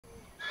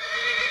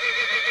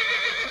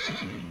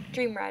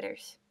Dream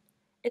Riders.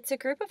 It's a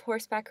group of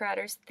horseback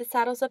riders that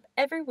saddles up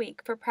every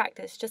week for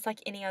practice just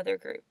like any other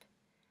group.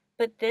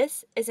 But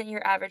this isn't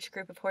your average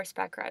group of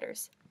horseback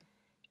riders.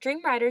 Dream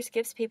Riders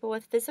gives people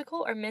with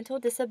physical or mental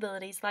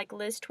disabilities like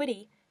Liz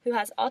Twitty, who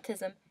has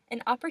autism,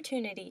 an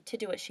opportunity to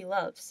do what she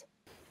loves.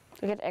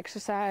 We get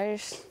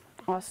exercise.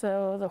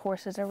 Also, the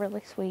horses are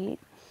really sweet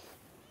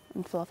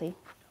and fluffy.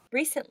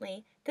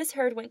 Recently, this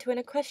herd went to an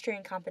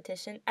equestrian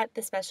competition at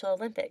the Special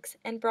Olympics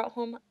and brought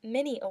home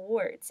many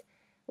awards.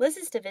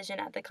 Liz's division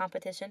at the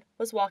competition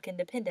was walk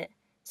independent,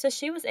 so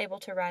she was able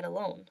to ride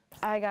alone.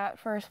 I got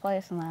first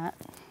place in that.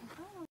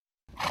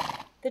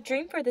 The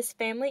dream for this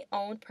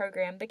family-owned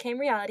program became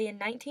reality in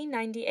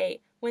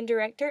 1998 when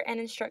director and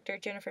instructor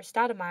Jennifer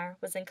Stoudemire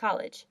was in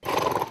college.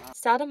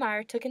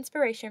 Stoudemire took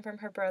inspiration from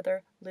her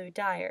brother, Lou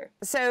Dyer.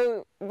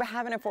 So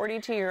having a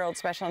 42-year-old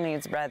special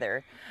needs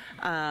brother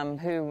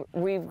who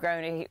we've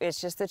grown,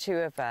 it's just the two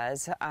of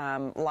us.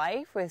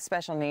 Life with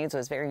special needs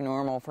was very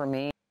normal for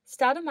me.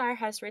 Stoudemire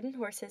has ridden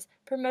horses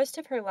for most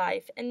of her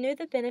life and knew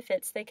the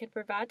benefits they could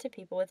provide to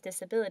people with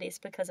disabilities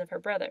because of her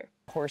brother.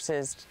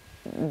 Horses,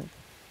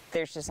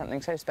 there's just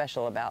something so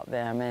special about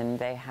them, and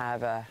they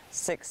have a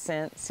sixth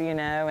sense, you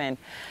know, and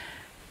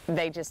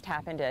they just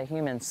tap into a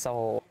human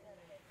soul.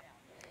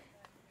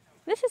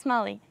 This is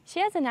Molly. She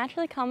has a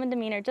naturally calm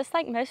demeanor just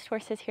like most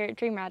horses here at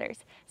Dream Riders.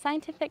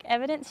 Scientific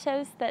evidence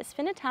shows that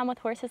spending time with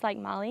horses like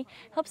Molly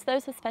helps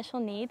those with special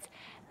needs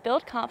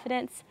build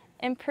confidence,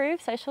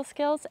 improve social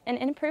skills, and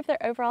improve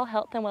their overall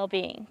health and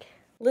well-being.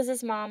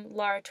 Liz's mom,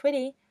 Laura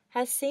Twitty,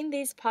 has seen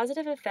these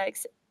positive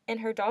effects in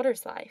her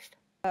daughter's life.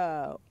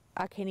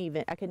 I couldn't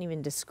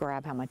even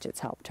describe how much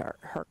it's helped her.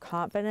 Her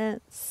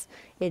confidence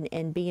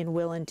in being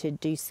willing to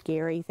do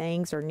scary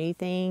things or new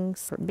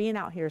things. Being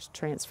out here is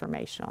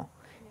transformational.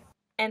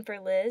 And for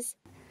Liz,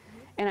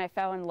 And I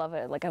fell in love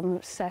with it, like I'm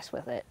obsessed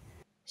with it.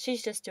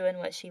 she's just doing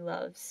what she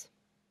loves.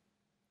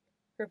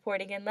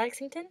 Reporting in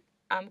Lexington,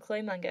 I'm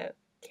Chloe Mungo,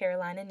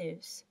 Carolina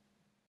News.